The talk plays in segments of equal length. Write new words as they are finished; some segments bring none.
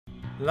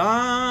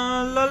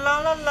La la la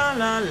la la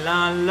la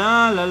la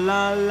la la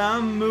la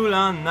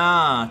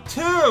LaMulana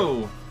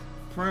 2!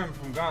 From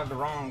got the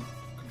wrong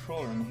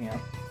controller in the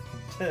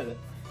hand.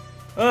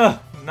 Ugh,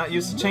 not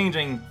used to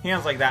changing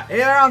hands like that. Hey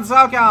there on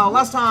SoCal,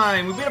 last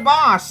time we beat a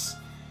boss!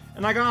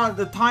 And I got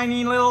the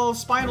tiny little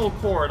spinal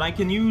cord I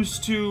can use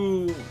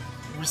to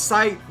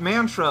recite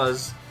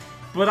mantras.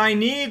 But I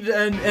need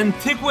an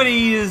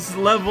antiquities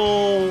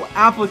level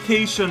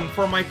application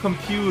for my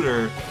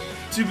computer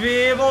to be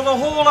able to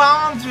hold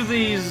on to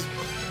these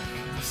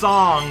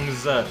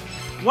songs.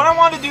 What I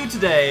want to do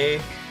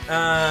today,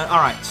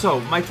 alright, so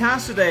my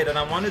task today that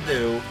I want to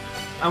do,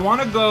 I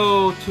want to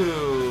go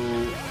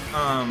to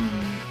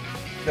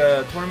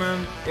the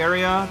tournament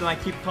area that I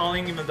keep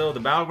calling, even though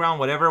the battleground,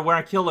 whatever, where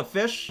I kill the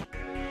fish.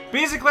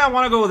 Basically, I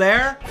want to go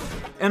there,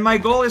 and my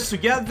goal is to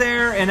get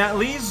there and at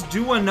least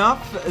do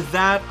enough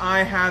that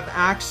I have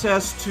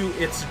access to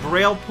its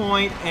grail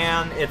point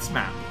and its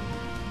map.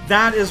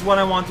 That is what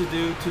I want to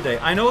do today.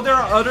 I know there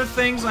are other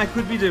things I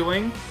could be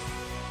doing,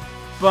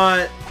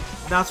 but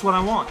that's what I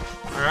want.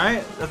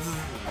 Alright?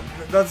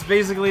 That's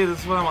basically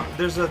what I want.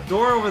 There's a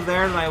door over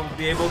there that I will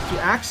be able to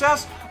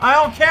access. I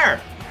don't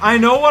care. I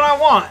know what I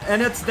want,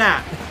 and it's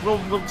that.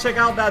 We'll check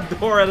out that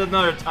door at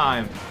another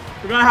time.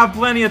 We're gonna have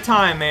plenty of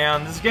time,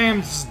 man. This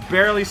game's just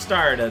barely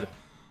started.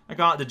 I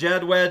got the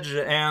Jed Wedge,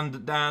 and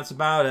that's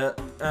about it.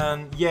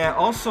 And yeah,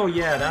 also,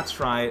 yeah, that's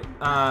right.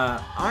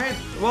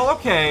 Well,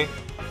 okay.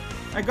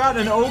 I got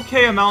an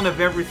okay amount of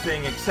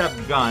everything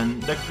except gun.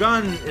 The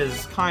gun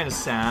is kind of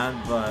sad,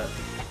 but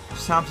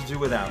just have to do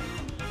without.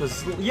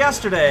 Because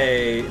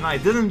yesterday, I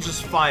didn't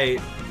just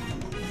fight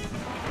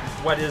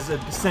what is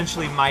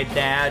essentially my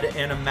dad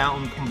and a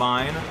mountain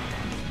combined.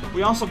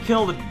 We also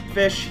killed a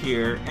fish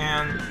here,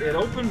 and it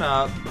opened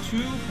up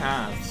two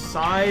paths,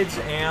 sides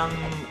and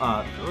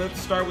up.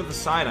 Let's start with the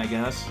side, I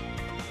guess.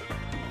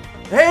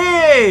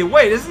 Hey,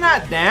 wait, isn't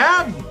that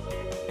Dad?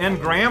 And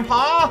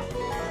Grandpa?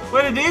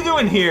 What are they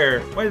doing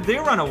here? Why did they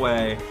run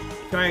away?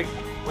 Can I...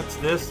 What's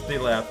this they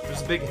left?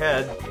 There's a big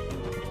head.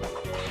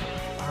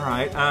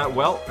 Alright,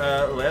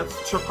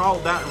 let's check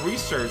out that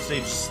research they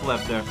just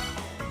left there.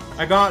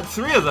 I got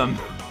 3 of them.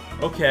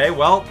 Okay,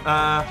 well,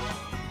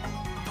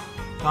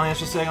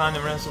 Financial second on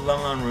the rest of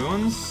LaMulana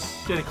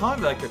ruins. Did they call it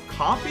like a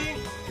copy?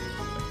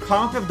 A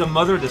copy of the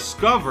Mother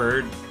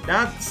Discovered?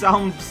 That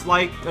sounds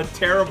like a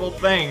terrible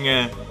thing.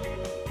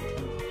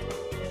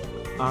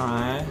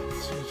 Alright.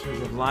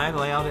 Live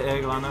layout of the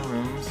egg on the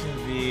room seems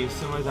to be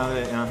similar to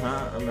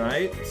the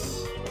right.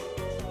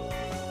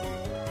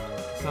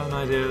 So no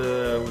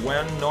idea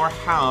when nor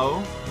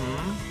how.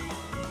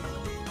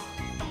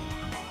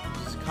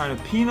 It's kind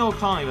of penal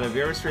colony, but a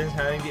very strange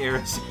having the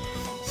air.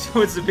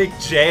 So it's a big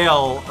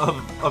jail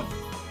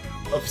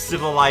of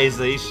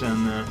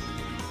civilization.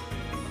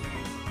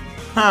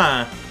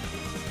 Huh.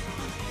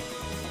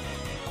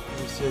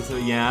 So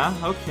yeah,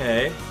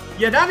 okay.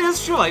 Yeah, that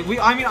is true. Like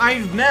I mean,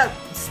 I've met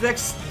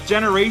 6th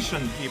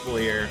generation people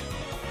here.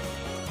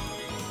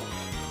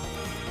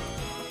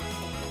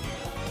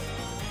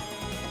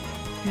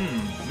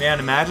 Man,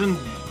 imagine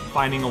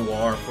finding a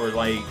war for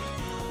like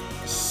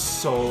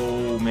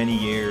so many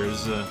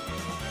years.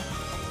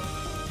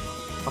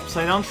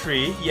 Upside down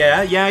tree.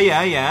 Yeah.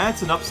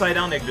 It's an upside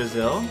down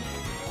Yggdrasil.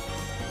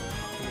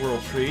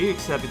 World tree,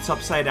 except it's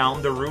upside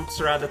down. The roots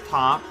are at the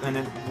top, and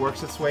it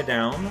works its way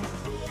down.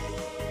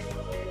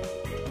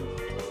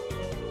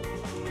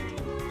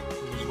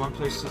 There's one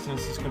place to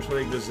control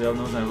Yggdrasil.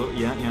 Knows I look.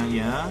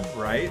 Yeah.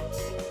 Right.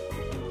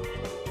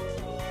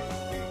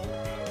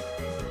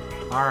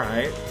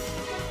 Alright.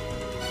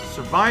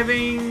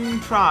 Surviving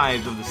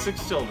tribes of the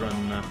 6 children.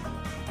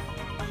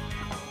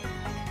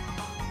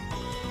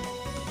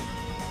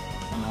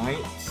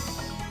 Alright.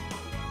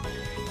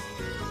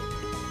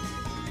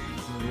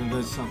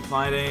 There's some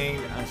fighting.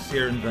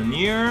 Asir and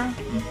Vanir.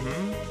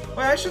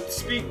 Well, I should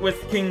speak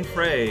with King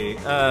Frey,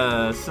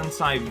 since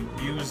I've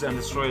used and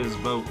destroyed his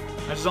boat.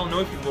 I just don't know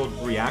if he will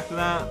react to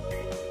that.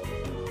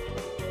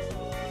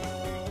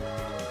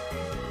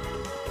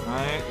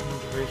 Alright.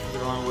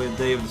 Along with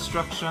Day of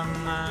Destruction,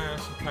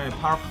 some kind of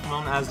powerful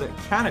known as the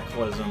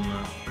Cataclysm.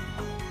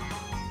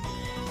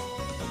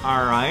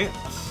 Alright.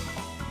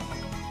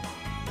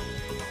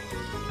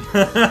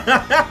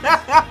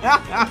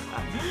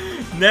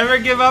 Never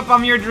give up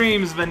on your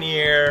dreams,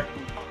 Vanir.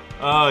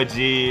 Oh,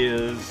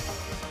 jeez.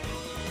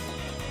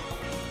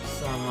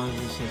 Someone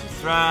who sees a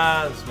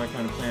threat. That's my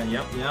kind of plan.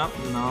 Yep.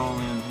 No,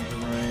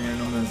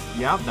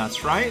 yep,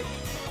 that's right.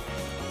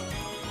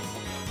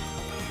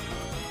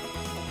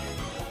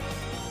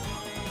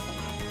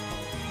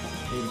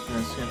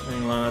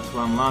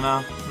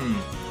 LaMulana.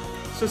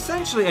 So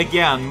essentially,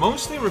 again,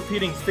 mostly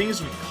repeating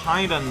things we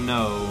kinda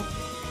know.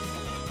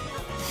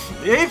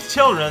 The 8th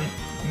children,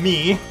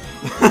 me.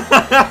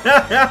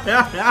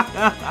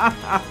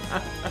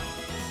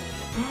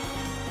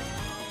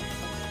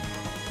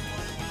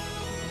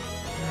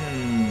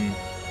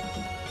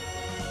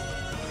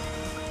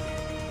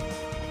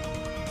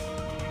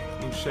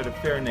 You should have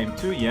fair name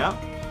too, yeah.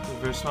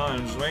 Very small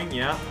and swing,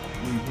 yeah.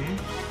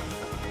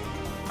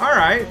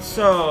 Alright,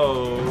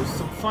 so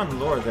some fun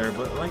lore there,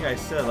 but like I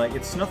said, like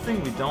it's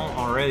nothing we don't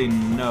already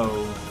know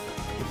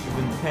if you've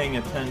been paying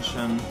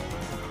attention.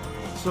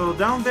 So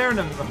down there,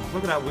 look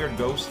at that weird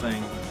ghost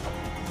thing.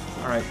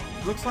 Alright,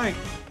 looks like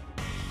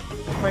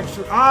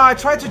I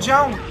tried to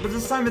jump, but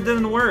this time it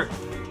didn't work.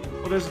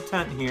 Well, there's a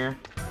tent here.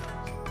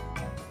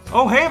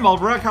 Oh, hey,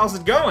 Malbrook, how's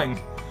it going?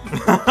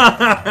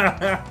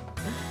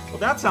 Well,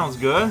 that sounds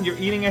good. You're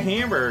eating a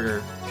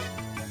hamburger.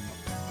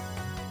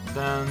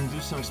 Then do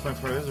some exploring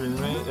for others.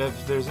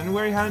 If there's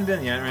anywhere you haven't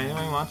been yet, or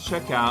anyone you want to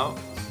check out.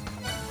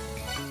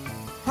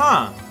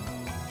 Huh.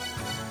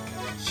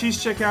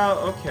 Cheese check out,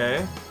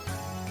 okay.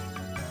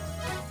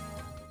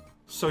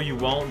 So you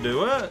won't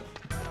do it?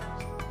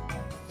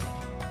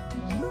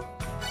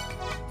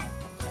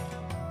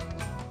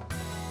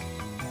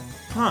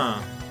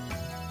 Huh.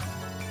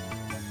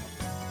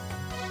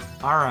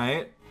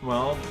 Alright,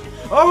 well...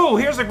 Oh,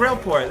 here's a grill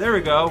port. There we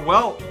go.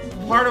 Well,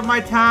 part of my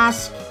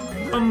task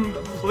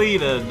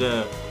completed.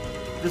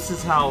 This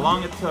is how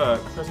long it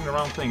took. Pressing the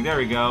wrong thing. There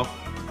we go.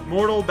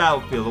 Mortal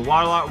Battlefield. The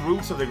waterlogged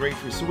roots of the Great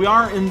Tree. So we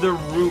are in the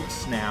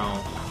roots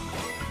now.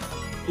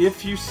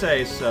 If you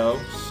say so.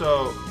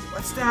 So,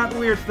 what's that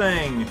weird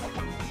thing?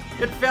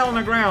 It fell on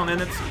the ground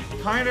and it's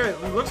kind of...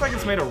 It looks like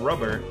it's made of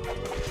rubber.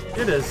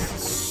 It is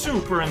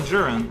super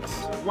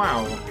endurance.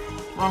 Wow.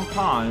 Wrong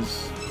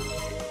pause.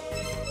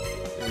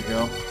 There we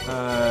go.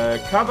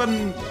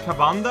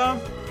 Cabanda?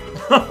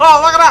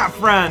 Oh, look at that,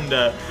 friend!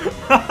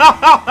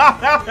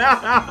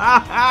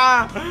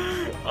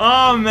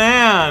 Oh,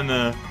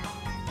 man!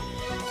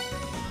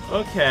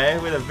 Okay,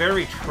 with a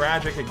very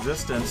tragic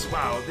existence.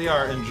 Wow, they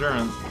are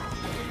endurance.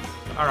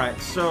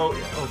 Alright, so...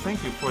 Oh,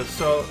 thank you for...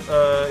 So,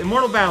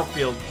 Immortal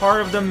Battlefield,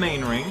 part of the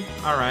main ring.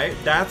 Alright,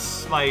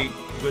 that's, like,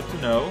 good to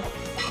know.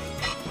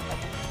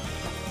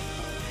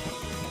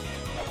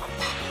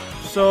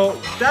 So,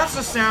 that's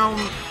the sound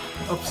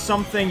of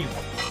something you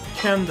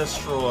can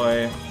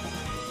destroy,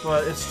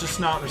 but it's just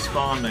not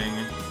responding.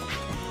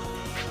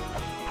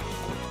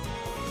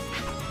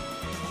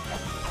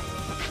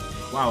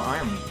 Wow, I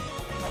am...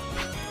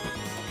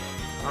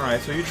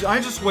 Alright, so I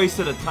just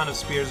wasted a ton of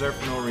spears there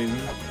for no reason.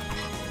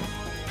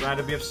 Glad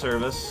to be of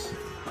service.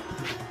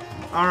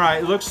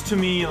 Alright, looks to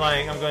me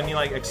like I'm gonna need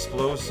like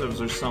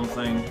explosives or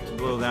something to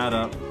blow that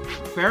up.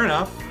 Fair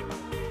enough.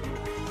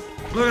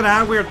 Look at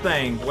that weird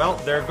thing. Well,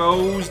 there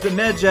goes the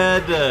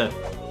Medjed.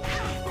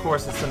 Of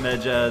course it's a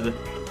Medjed.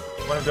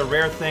 One of the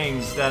rare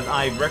things that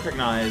I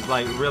recognize,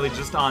 like really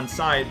just on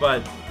sight,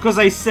 but because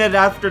I said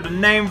after the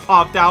name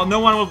popped out, no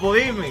one will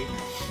believe me.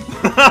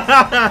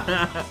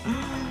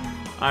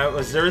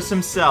 Osiris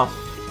himself.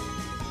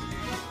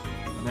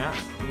 Yeah,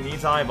 he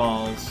needs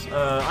eyeballs.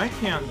 I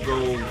can't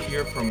go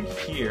here from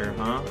here,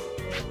 huh?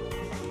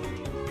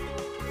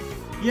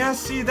 Yeah,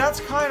 see, that's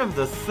kind of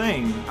the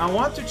thing. I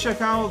want to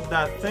check out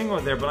that thing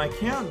over there, but I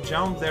can't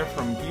jump there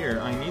from here.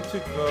 I need to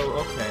go...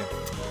 Okay.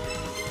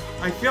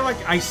 I feel like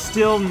I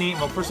still need...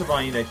 Well, first of all,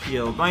 I need a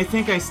heal. But I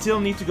think I still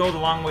need to go the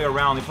long way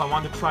around if I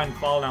want to try and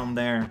fall down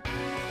there.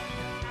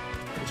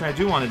 Which I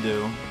do want to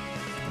do.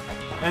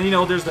 And, you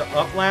know, there's the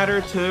up ladder,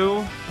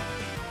 too.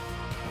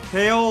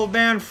 Hey, old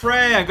man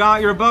Frey, I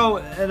got your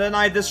boat, and then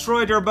I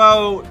destroyed your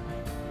boat.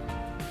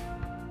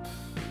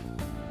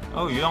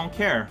 Oh, you don't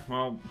care.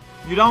 Well...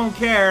 You don't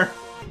care!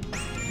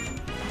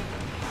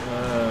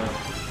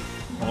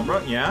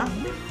 Malbrook, yeah?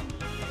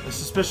 A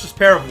suspicious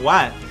pair of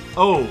what?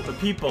 Oh, the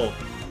people.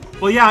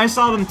 Well, yeah, I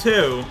saw them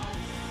too.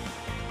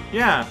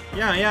 Yeah.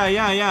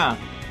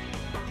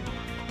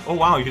 Oh,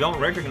 wow, you don't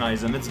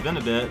recognize them. It's been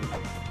a bit.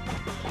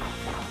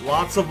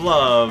 Lots of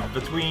love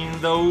between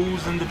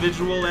those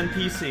individual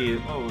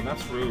NPCs. Oh,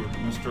 that's rude,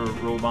 Mr.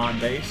 Robot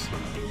Base.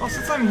 Well,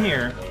 since I'm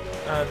here...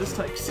 this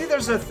time, see,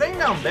 there's a thing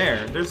down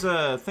there. There's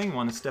a thing you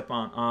want to step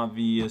on,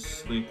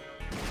 obviously.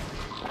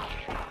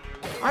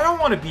 I don't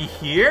want to be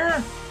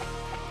here.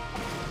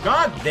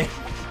 God damn!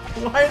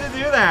 Why did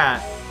you do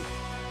that?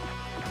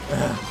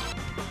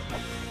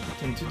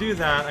 And to do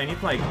that, I need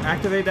to like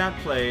activate that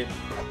plate.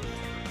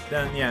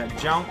 Then yeah,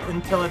 jump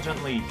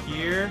intelligently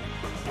here,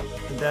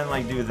 and then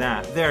like do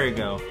that. There you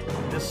go.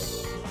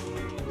 This.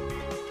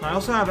 I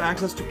also have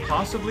access to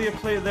possibly a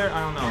plate there. I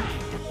don't know.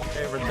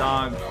 Favorite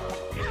dog.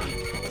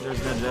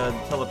 There's the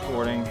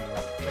teleporting.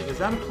 Like, is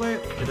that a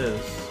plate? It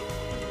is.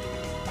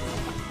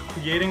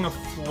 Creating a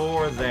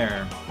floor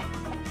there.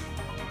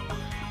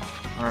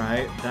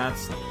 Alright,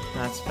 that's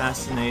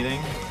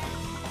fascinating.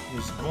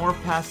 There's more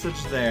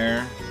passage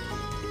there.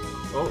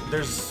 Oh,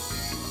 there's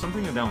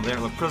something down there.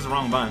 Look, press the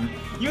wrong button.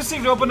 You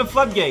seek to open the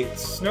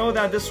floodgates. Know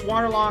that this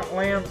waterlogged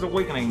land's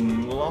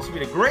awakening will also be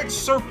the great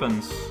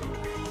serpents.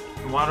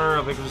 The water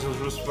of Icarus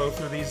will flow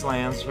through these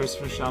lands,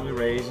 rivers shall be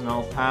raised, and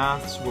all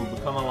paths will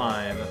become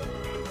alive.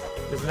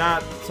 Is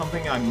that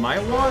something I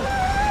might want?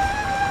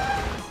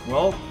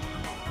 Well,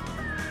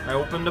 I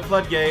opened the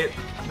floodgate.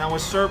 Now a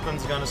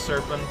serpent's gonna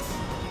serpent.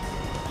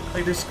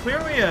 Like, there's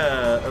clearly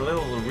a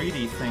little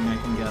reedy thing I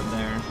can get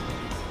there.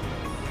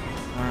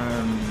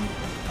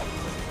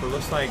 But it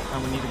looks like I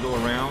would need to go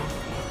around.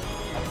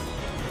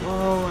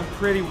 Whoa, I'm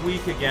pretty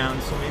weak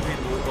again, so maybe...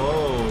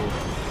 Oh.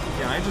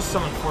 Yeah, I just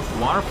summoned forth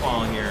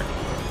Waterfall here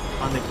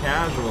on the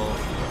casual.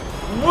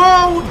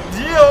 Whoa!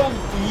 Deal!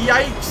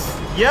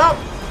 Yikes! Yep!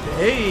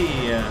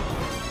 Hey!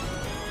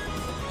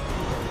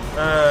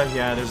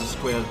 Yeah, there's a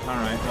squid.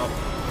 Alright, well.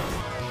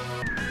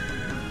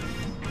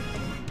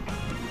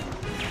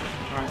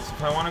 Alright, so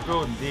if I want to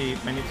go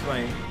deep, I need to,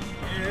 like...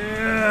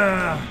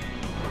 Yeah.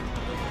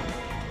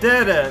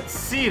 Did it!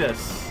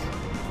 Cetus!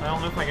 I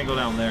don't know if I can go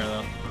down there,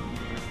 though.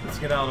 Let's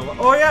get out of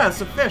the... Oh, yeah,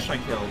 it's a fish I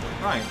killed.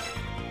 Right.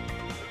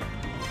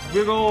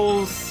 Big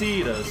ol'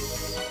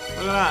 Cetus.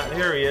 Look at that.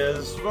 Here he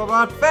is. What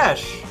about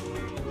fish?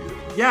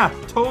 Yeah,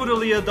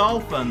 totally a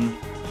dolphin.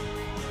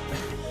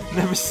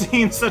 Never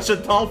seen such a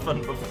dolphin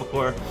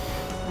before.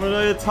 What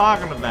are you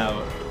talking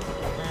about?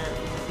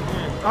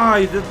 Oh,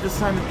 you did this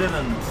time it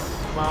didn't.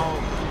 Well...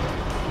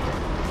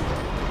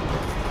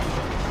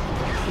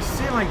 You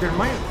see, like, there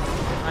might...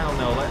 I don't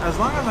know, like, as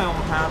long as I don't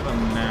have a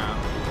map.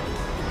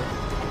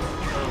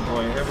 Oh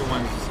boy,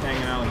 everyone's just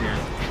hanging out here.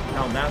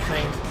 Now that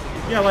thing's...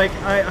 Yeah, like,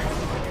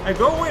 I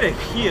go away to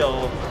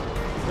heal,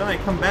 then I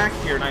come back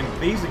here and I'm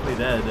basically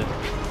dead.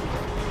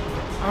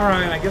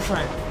 Alright, I guess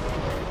I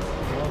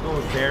won't go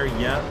there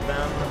yet,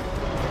 then.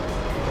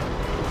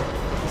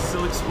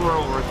 Still explore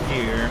over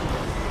here.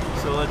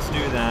 So let's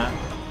do that.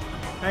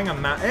 Hang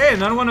on, hey,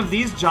 another one of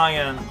these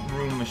giant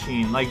room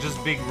machine, like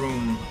just big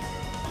room.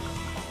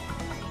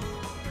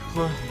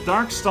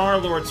 Dark Star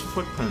Lord's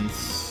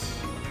footprints.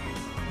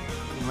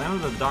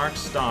 Land of the Dark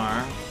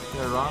Star.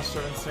 The roster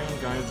and second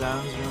guards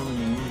Adam's room and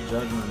the new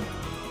judgment.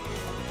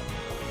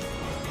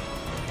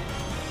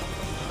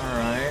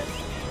 Alright.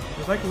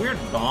 There's like a weird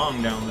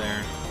gong down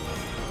there.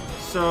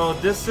 So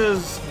this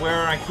is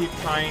where I keep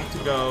trying to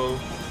go.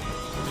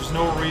 So there's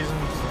no reason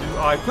to do...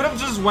 Oh, I could have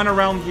just went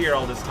around here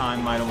all this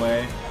time, by the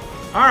way.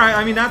 Alright,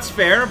 I mean, that's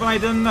fair, but I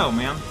didn't know,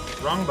 man.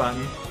 Wrong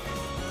button.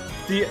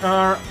 The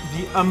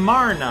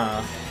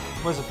Amarna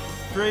was a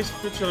phrase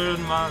featured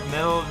in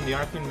middle in the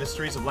arcane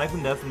mysteries of life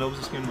and death and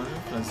nobles skin murder.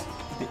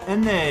 The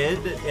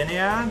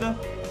Ennead.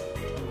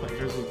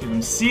 Players will keep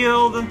them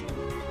sealed.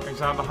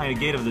 Exiled behind a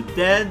gate of the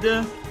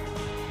dead.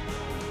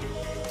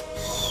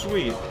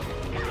 Sweet.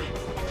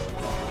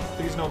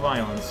 Please no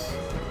violence.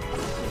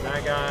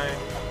 That guy.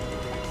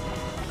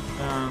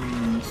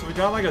 So we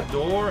got like a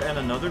door and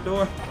another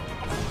door.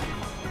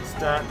 Is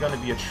that gonna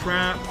be a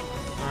trap?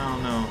 I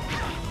don't know.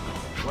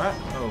 What?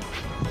 Oh.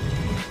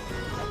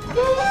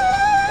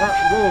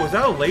 Whoa, is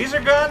that a laser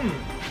gun?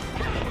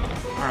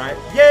 Alright.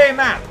 Yay,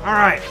 map!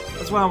 Alright.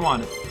 That's what I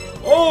wanted.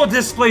 Oh,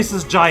 this place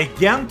is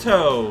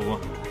giganto!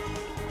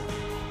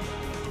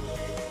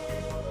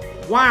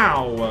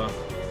 Wow!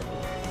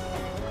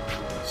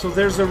 So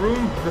there's a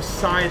room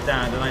beside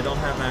that that I don't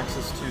have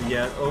access to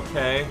yet.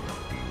 Okay.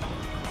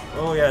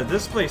 Oh yeah,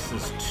 this place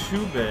is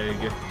too big.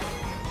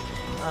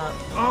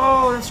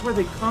 Oh, that's where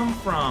they come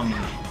from.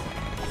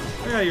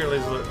 Yeah, your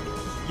laser.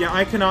 Yeah,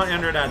 I cannot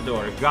enter that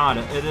door. Got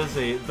it. It is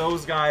a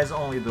those guys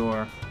only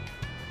door.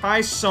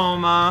 Hi,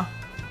 Soma.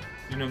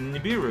 You know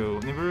Nibiru.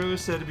 Nibiru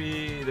is said to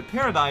be the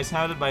paradise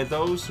inhabited by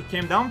those who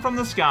came down from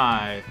the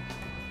sky.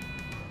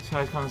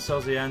 Sky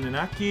sells the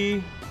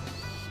Anunnaki.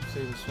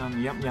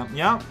 Yep.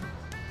 Yeah,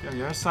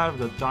 the other side of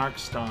the Dark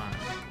Star.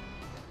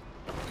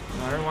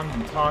 Now everyone's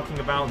been talking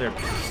about their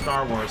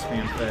Star Wars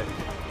fanfic.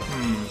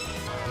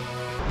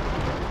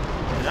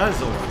 That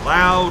is a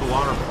loud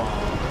waterfall.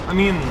 I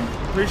mean,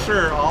 I'm pretty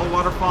sure all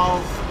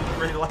waterfalls are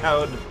pretty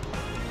loud.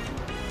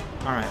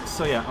 Alright,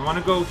 so yeah, I want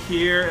to go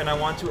here and I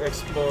want to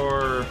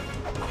explore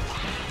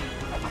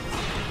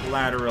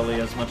laterally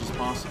as much as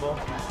possible.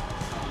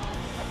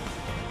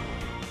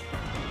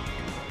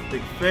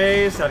 Big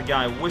face, that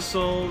guy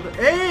whistled.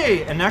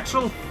 Hey! An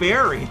actual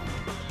fairy!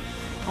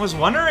 I was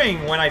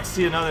wondering when I'd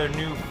see another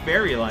new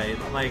fairy light.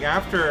 Like,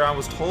 after I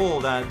was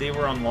told that they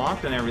were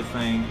unlocked and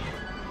everything,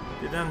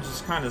 they then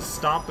just kind of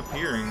stopped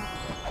appearing.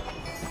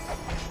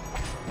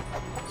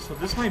 So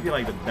this might be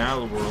like the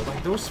battle world.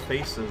 Like, those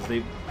faces,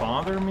 they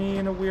bother me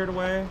in a weird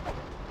way.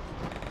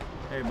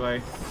 Hey,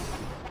 buddy.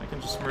 I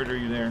can just murder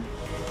you there.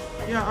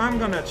 Yeah, I'm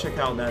gonna check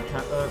out that...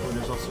 oh,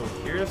 there's also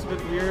here. That's a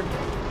bit weird.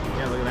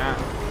 Yeah, look at that.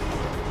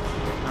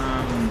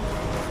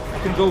 I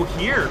can go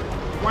here.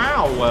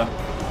 Wow.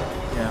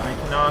 Yeah, I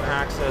cannot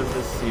access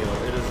this seal.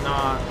 It is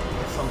not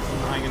something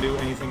I can do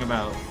anything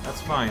about.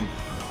 That's fine.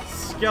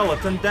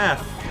 Skeleton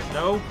death.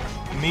 No?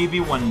 Maybe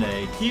one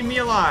day. Keep me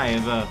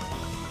alive.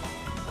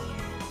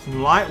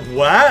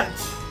 What?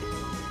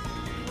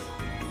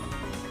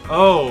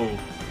 Oh.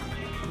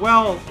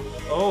 Well,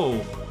 oh.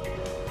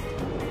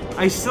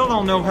 I still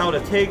don't know how to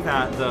take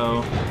that,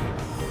 though.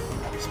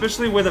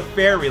 Especially with a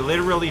fairy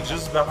literally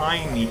just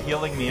behind me,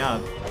 healing me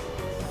up.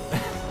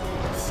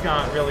 It's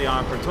got really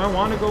awkward. So I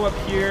want to go up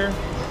here.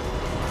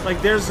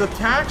 Like, there's a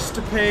tax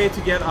to pay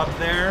to get up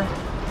there.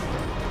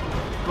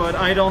 But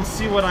I don't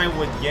see what I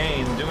would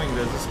gain doing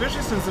this.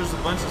 Especially since there's a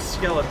bunch of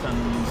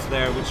skeletons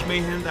there, which may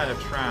hint at a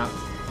trap.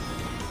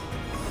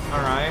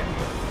 Alright.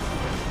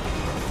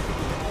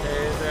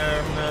 Hey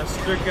there,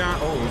 Mr. Guy.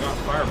 Oh, we got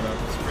fire breath.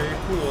 That's pretty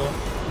cool.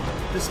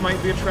 This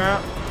might be a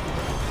trap.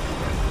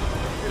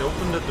 It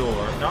opened the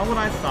door. Not what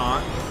I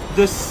thought.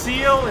 The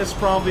seal is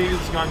probably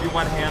gonna be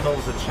what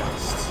handles the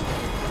chest.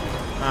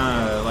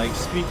 Like,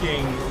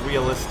 speaking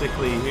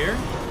realistically here.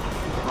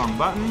 Wrong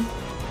button.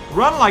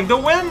 Run like the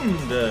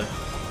wind!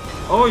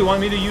 Oh, you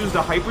want me to use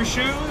the hyper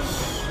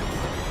shoes?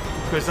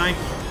 Because I...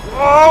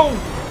 Whoa!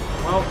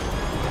 Well,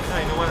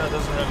 yeah, you know what? That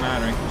doesn't really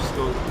matter. I can just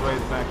go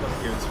right back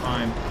up here. It's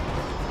fine.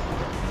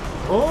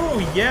 Oh,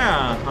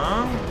 yeah,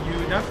 huh?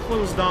 That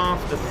closed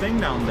off the thing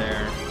down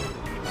there.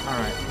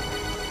 Alright.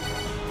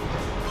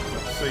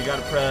 So you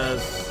gotta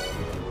press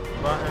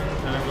button,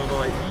 and I'm gonna go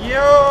like,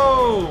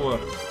 yo!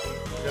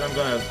 Then I'm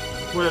gonna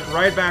put it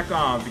right back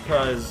on,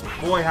 because,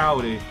 boy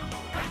howdy.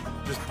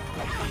 Just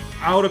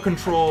out of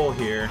control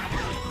here.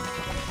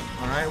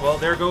 Alright, well,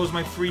 there goes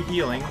my free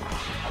healing.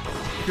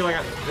 I feel like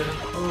I didn't...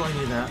 Oh, I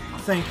need that.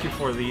 Thank you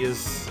for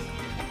these.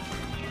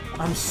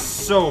 I'm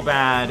so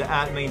bad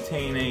at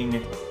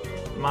maintaining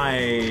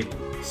my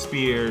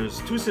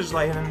spears. Two Stitch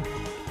Lightning.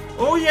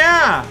 Oh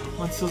yeah!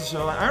 One Stitch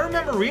Lightning. I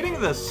remember reading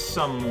this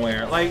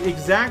somewhere. Like,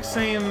 exact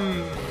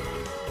same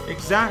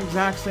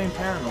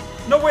panel.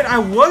 No, wait, I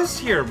was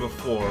here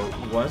before.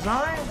 Was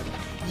I?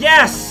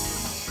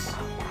 Yes!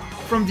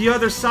 From the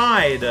other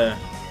side.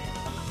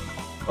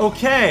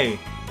 Okay.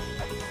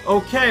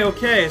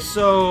 Okay,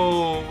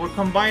 so we're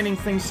combining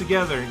things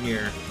together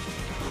here.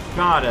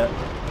 Got it.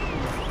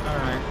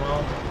 Alright,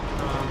 well,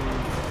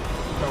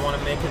 if I want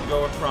to make it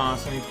go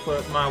across, I need to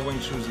put my wing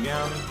shoes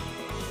again.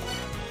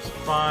 It's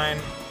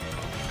fine.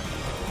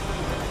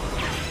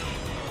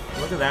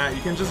 Look at that,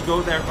 you can just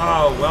go there.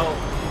 Oh, well,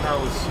 that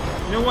was...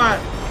 You know what?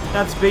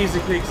 That's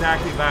basically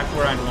exactly back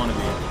where I'd want to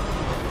be.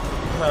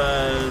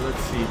 Because,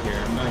 let's see here.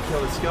 I'm going to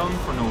kill the skeleton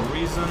for no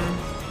reason.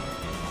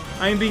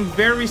 I am being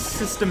very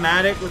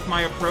systematic with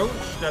my approach.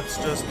 That's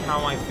just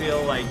how I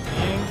feel like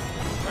being.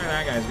 Look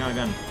at that guy's got a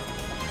gun.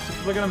 So if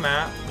you look at the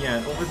map,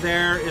 yeah, over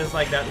there is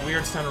like that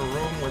weird center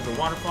room with the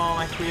waterfall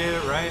I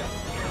created, right?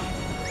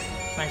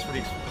 Thanks for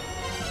the...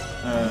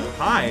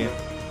 hi.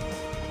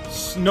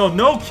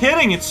 No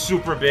kidding, it's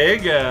super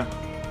big.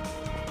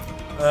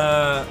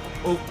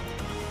 Oh,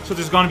 so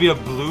there's gonna be a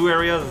blue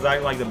area, is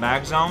that like the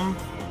back zone?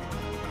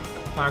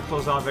 Fire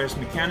close off various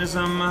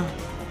mechanism.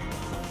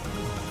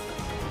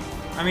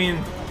 I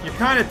mean, you're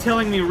kind of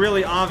telling me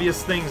really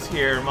obvious things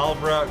here,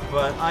 Malbrook,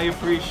 but I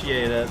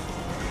appreciate it.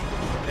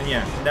 And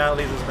yeah, that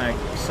leads us back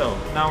here. So,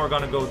 now we're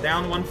gonna go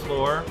down one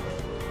floor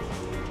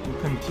and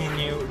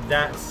continue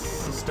that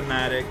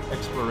systematic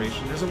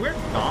exploration. There's a weird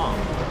gong.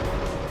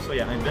 So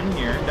yeah, I've been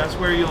here. That's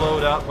where you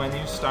load up when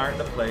you start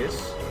the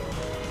place.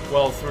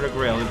 Well, through the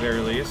grail at the very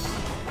least.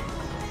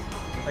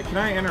 Like, can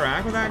I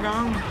interact with that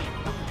gong?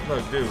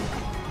 Look, dude,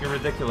 you're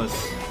ridiculous.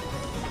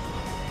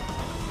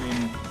 I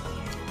mean...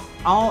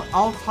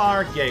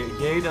 Altar Gate.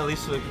 Gate at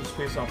least so it can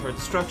space off for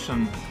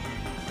destruction.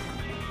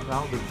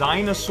 Well, the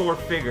dinosaur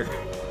figure.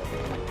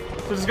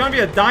 So there's gonna be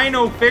a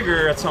dino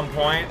figure at some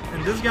point,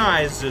 and this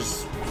guy is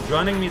just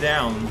gunning me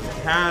down.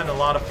 Had a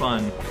lot of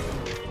fun.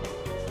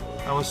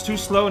 I was too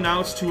slow, now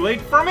it's too late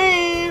for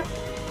me!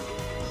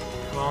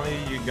 If only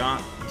you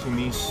got to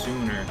me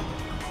sooner.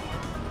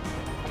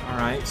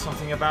 Alright,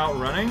 something about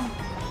running?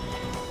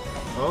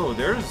 Oh,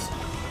 there's...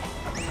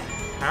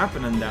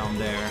 happening down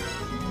there.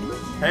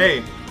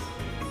 Hey!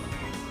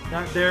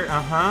 Not there,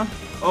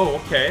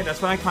 Oh, okay,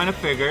 that's what I kind of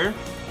figured.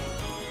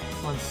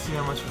 Let's see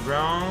how much we've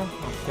grown.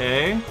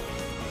 Okay.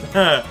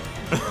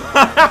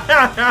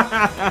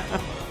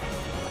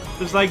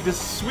 There's like this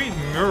sweet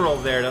mural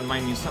there that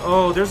might need some...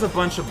 Oh, there's a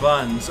bunch of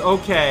buns.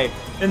 Okay.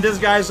 And this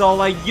guy's all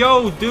like,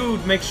 yo,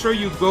 dude, make sure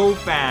you go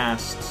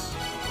fast.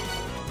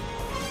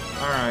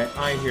 Alright,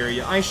 I hear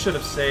you. I should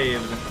have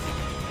saved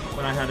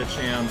when I had a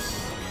chance.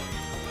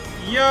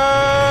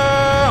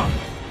 Yo!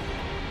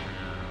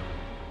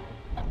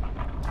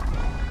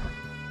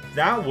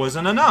 That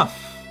wasn't enough.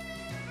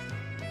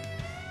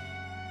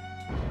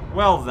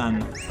 Well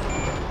then.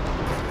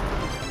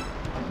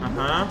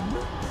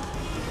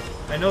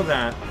 I know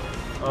that.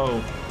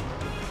 Oh.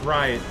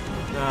 Right.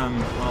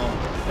 Well,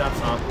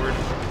 that's awkward.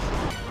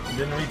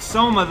 Didn't read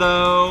Soma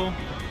though.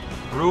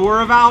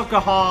 Brewer of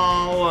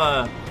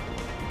alcohol.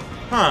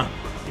 Huh.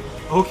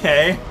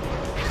 Okay.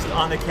 Just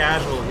on the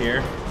casual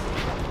here.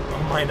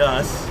 Don't mind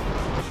us.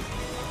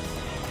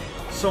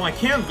 So I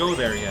can't go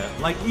there yet.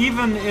 Like,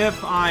 even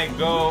if I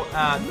go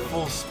at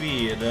full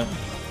speed...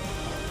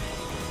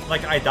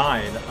 Like, I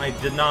died. I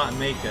did not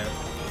make it.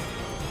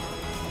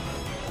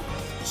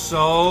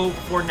 So,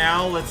 for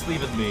now, let's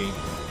leave it be.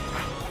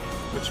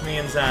 Which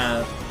means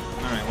that...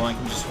 Alright, well, I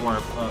can just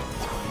warp up.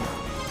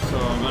 So,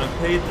 I'm gonna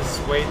pay this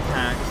weight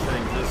tax that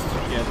exists to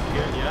get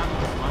here. Yeah,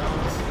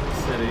 miles in the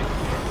city.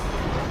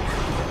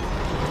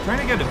 I'm trying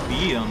to get a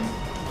beat on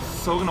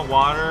soaking the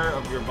water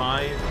of your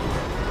body.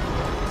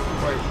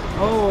 Right.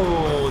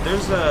 Oh,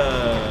 there's a...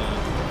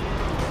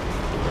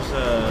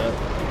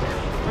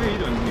 What are you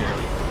doing here?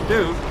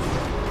 Dude,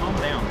 calm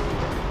down.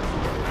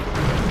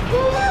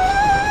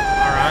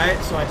 Alright,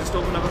 so I just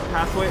opened up a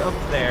pathway up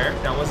there.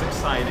 That was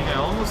exciting. I'm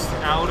almost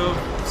out of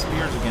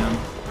spears again.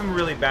 I'm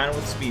really bad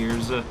with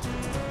spears.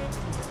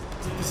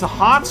 It's a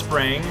hot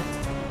spring.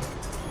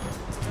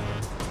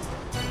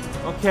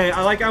 Okay,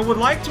 I would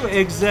like to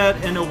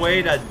exit in a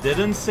way that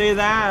didn't say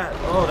that.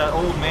 Oh, that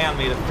old man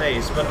made a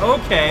face. But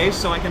okay,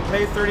 so I can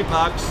pay 30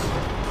 bucks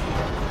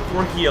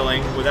for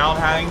healing without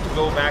having to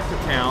go back to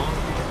town.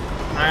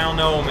 I don't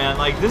know, man.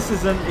 Like, this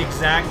isn't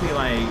exactly,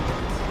 like,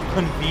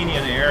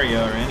 convenient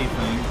area or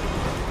anything.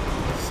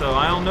 So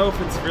I don't know if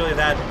it's really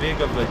that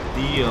big of a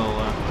deal.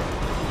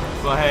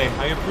 But hey,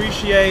 I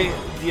appreciate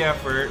the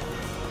effort.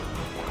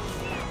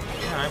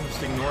 Yeah, I'm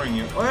just ignoring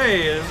you. Oh,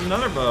 hey, there's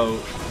another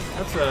boat.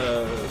 That's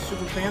a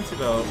super fancy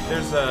boat.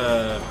 There's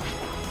a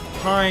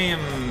time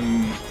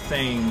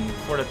thing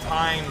for the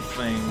time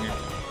thing.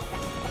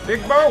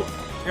 Big boat!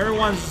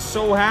 Everyone's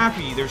so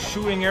happy. They're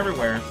shooting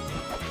everywhere.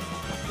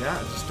 Yeah,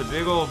 it's just a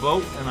big old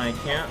boat and I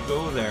can't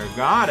go there.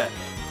 Got it.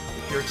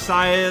 If you're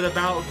excited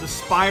about the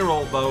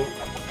spiral boat,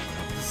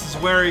 this is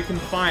where you can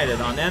find it,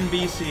 on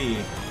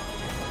NBC.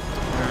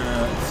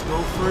 Let's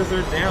go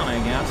further down, I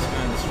guess.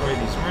 Gonna destroy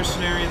these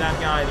mercenaries. That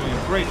guy doing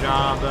a great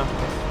job. Look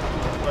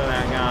at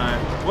that guy.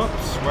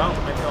 Whoops. Well,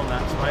 I filmed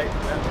that spike.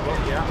 Oh,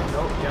 yeah.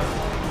 Nope, yeah.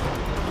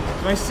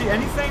 Do I see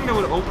anything that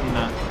would open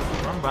that?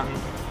 Wrong button.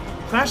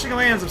 Flashing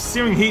lands of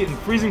searing heat and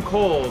freezing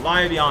cold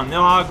lie beyond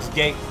Nilhog's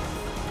gate.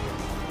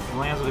 The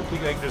lands of the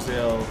peak of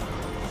Yggdrasil.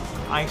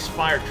 Ice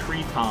Fire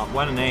Treetop.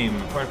 What a name.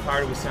 For a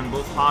party we send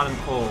both hot and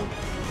cold.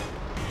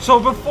 So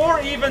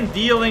before even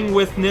dealing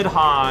with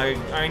Nidhogg,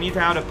 I need to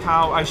have the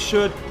power. I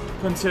should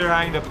consider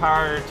having the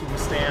power to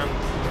withstand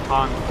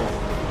hot and cold.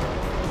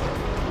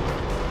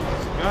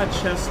 So got a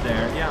chest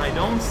there. Yeah, I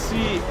don't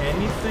see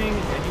anything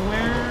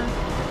anywhere.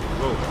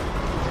 Whoa.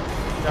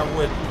 That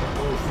would.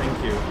 Oh, thank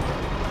you.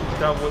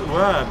 That would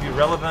be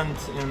relevant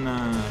in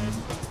that.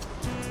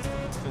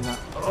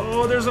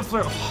 Oh, there's a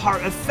flare.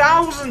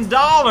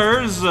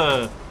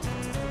 $1,000.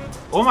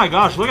 Oh my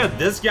gosh, look at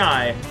this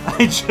guy.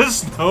 I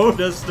just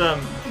noticed him.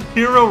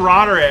 Hero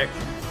Roderick.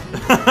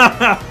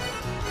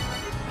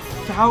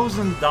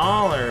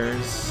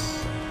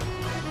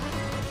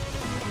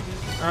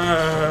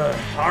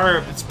 $1,000.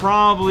 Harp, it's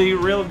probably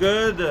real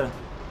good.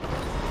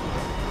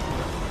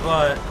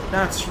 But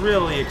that's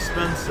really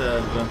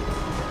expensive.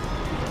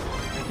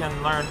 I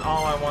can learn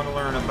all I want to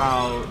learn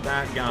about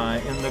that guy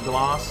in the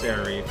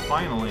glossary.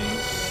 Finally,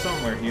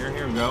 somewhere here.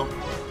 Here we go.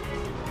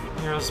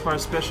 Here's our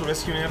special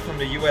rescue unit from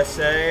the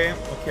USA.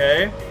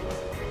 Okay.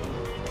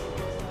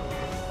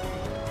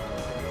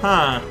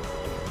 Huh.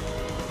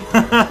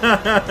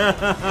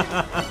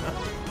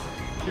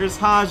 Here's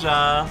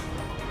Haja.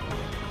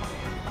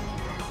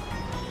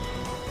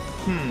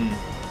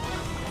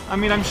 I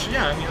mean, I'm sure.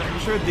 Yeah, I mean, I'm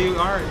sure they do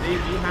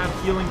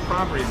have healing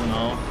properties and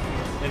all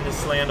in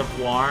this land of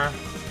war.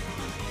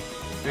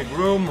 Big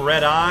room,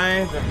 red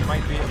eye. That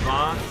might be a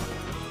bot.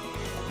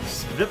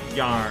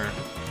 Svipgar.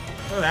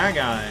 Look at that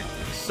guy.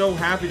 So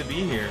happy to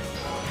be here.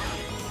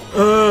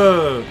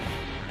 Ugh.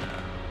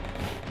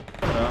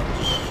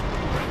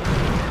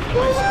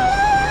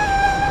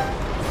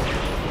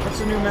 What's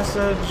a new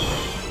message?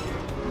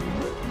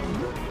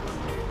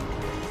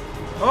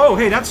 Oh,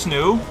 hey, that's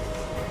new.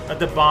 At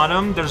the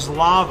bottom, there's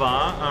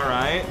lava.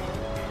 Alright.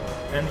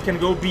 And can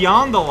go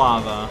beyond the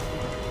lava.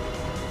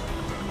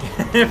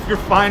 If you're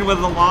fine with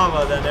the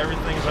lava, then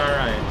everything's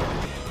alright.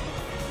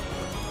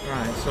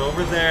 Alright, so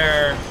over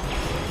there,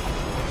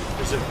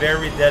 there's a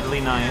very deadly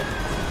knight.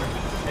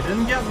 I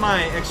didn't get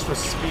my extra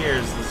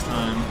spears this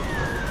time. I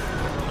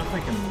don't know if I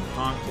can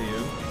talk to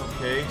you.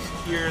 Okay,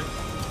 here.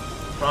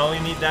 Probably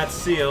need that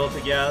seal to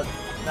get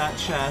that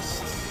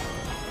chest.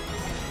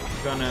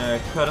 Gonna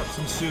cut up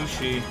some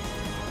sushi.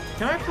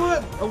 Can I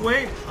put a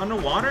weight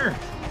underwater?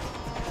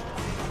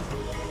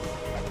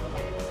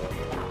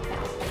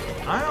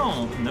 I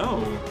don't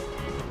know.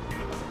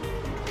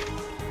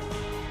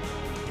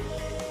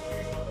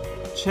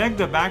 Check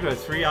the back of a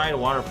three-eyed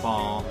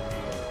waterfall.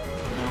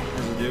 No,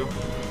 as I do.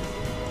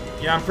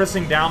 Yeah, I'm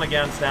pressing down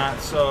against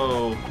that,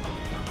 so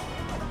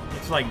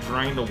it's like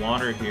drain the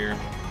water here.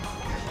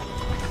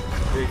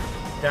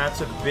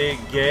 That's a big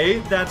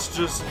gate. That's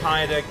just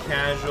kind of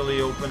casually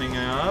opening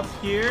up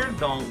here.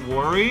 Don't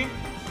worry.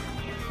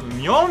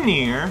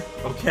 Mjolnir.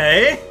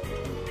 Okay.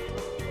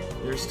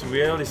 There's to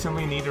will. They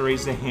simply need to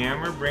raise the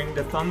hammer. Bring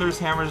the Thunder's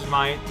hammer's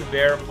might to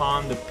bear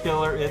upon the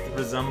pillar it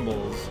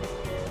resembles.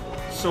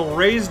 So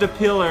raise the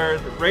pillar,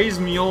 raise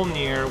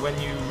Mjolnir when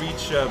you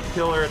reach a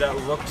pillar that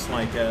looks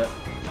like it.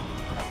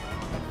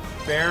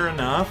 Fair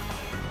enough.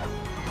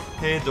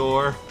 Hey,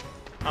 Door.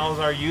 How's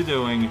are you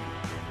doing?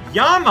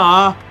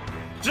 Yama!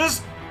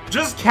 Just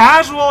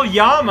casual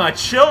Yama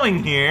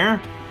chilling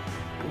here.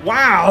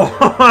 Wow!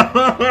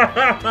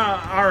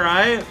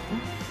 Alright.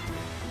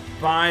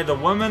 By the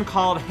woman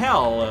called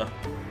Hell.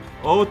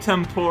 O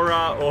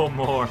tempora, o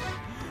more.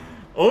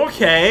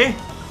 Okay.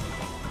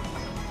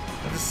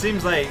 This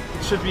seems like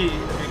it should be...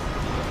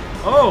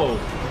 Oh!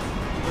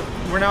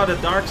 We're now the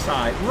dark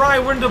side. Right,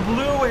 we're in the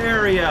blue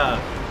area!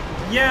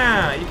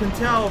 Yeah, you can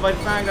tell by the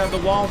fact that the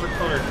walls are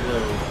colored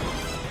blue.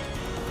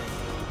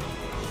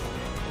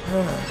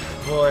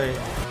 Boy.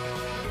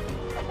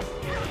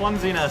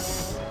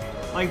 Clumsiness.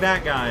 Like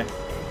that guy.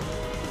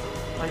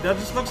 Like, that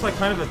just looks like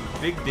kind of a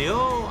big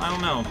deal? I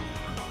don't know.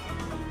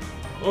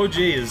 Oh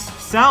geez.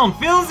 Sound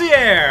fills the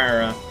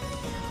air!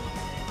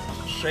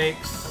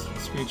 Shakes.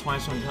 Scream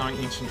twice when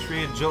encountering ancient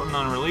tree. Jolting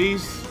on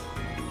release.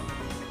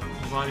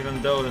 There's not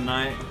even dough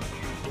tonight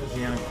as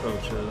the end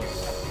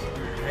approaches.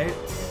 Alright.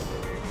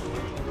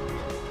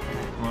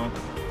 Well.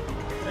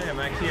 Hey, I'm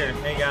back here.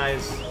 Hey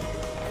guys.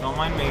 Don't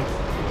mind me. I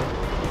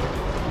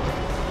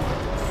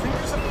think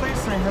there's a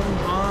place I haven't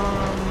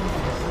gone.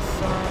 This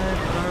side.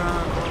 You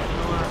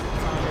know what?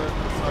 It's all good.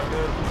 It's all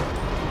good.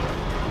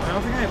 I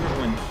don't think I ever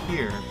went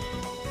here.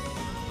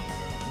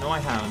 No, I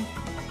haven't.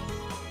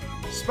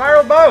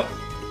 Spiral boat!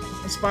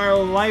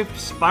 Spiral of life,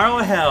 spiral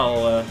of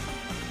hell.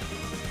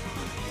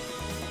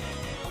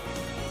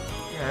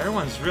 Yeah,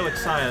 everyone's real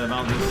excited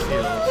about these seals.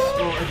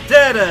 Well, I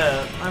did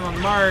it! I'm on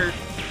Mart,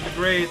 the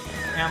Great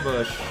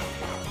Ambush.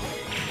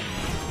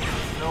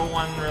 No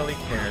one really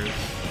cares.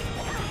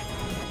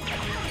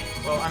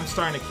 Well, I'm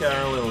starting to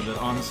care a little bit,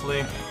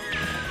 honestly.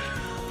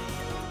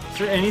 Is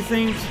there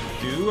anything to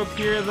do up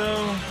here,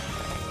 though?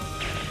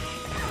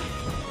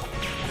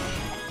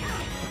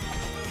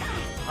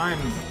 I'm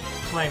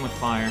playing with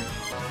fire.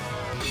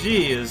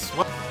 Jeez,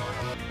 what?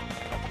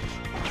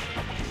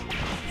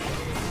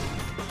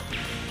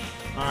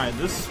 Alright,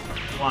 this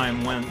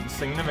climb went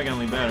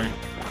significantly better.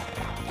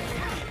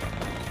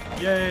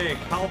 Yay,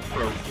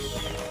 caltropes.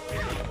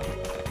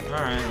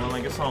 Alright, well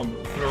I guess I'll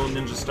throw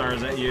ninja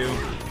stars at you.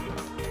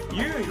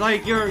 You,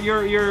 like, you're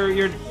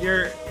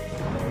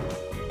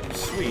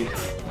sweet.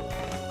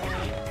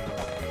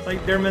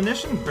 Like, their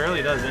munition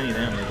barely does any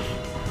damage.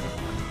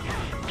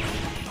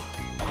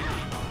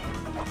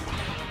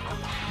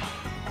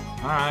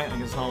 Alright, I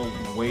guess I'll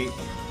wait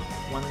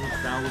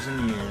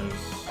 1,000 years.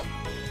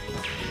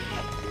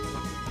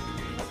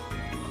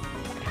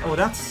 Oh,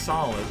 that's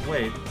solid.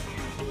 Wait.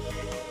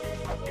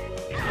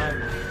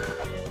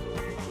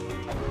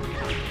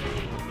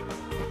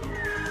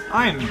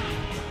 I'm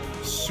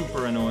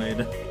super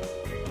annoyed.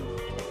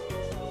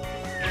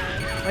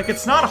 Like,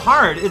 it's not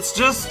hard, it's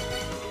just...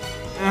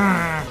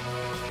 Huh.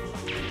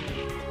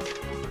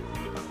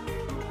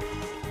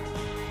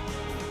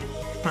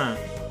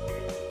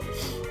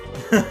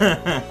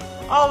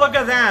 Oh, look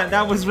at that!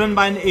 That was written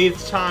by an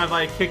 8th child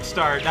by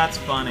Kickstart. That's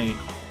funny.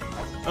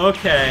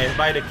 Okay,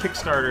 by the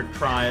Kickstarter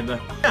tribe.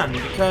 Yeah,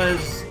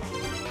 because...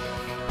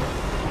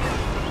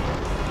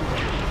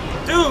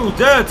 Dude,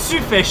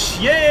 tu fais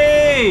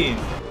chier!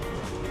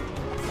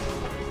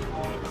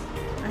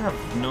 I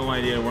have no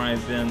idea where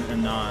I've been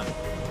and not.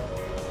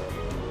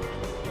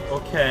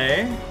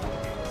 Okay.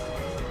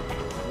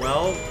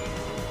 Well,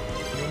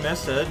 new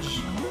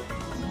message.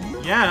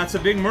 Yeah, that's a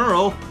big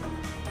mural.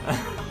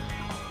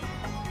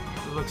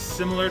 Looks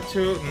similar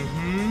to...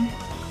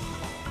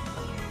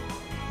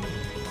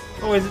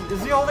 Oh,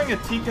 is he holding a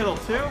tea kettle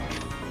too?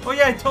 Oh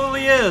yeah, it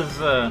totally is!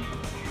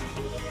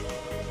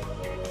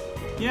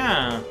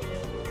 Yeah.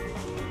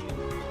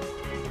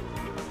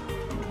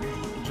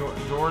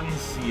 Jordan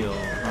Seal,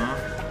 huh?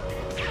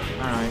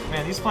 Alright,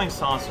 man, these flying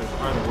saucers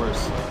are the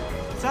worst.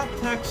 Is that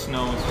text?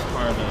 No, it's just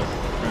part of the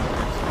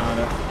graphics. Got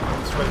it.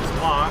 Let's try this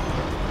block.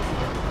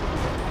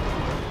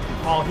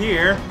 Fall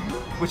here,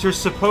 which you're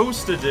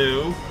supposed to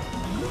do.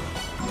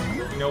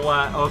 You know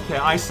what? Okay,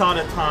 I saw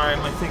the time.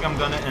 I think I'm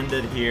gonna end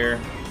it here.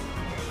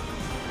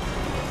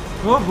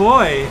 Oh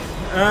boy.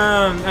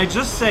 I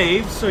just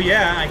saved, so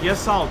yeah, I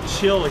guess I'll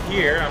chill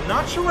here. I'm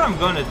not sure what I'm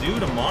gonna do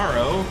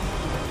tomorrow.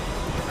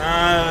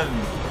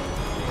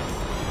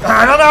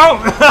 I don't know!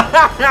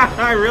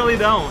 I really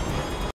don't.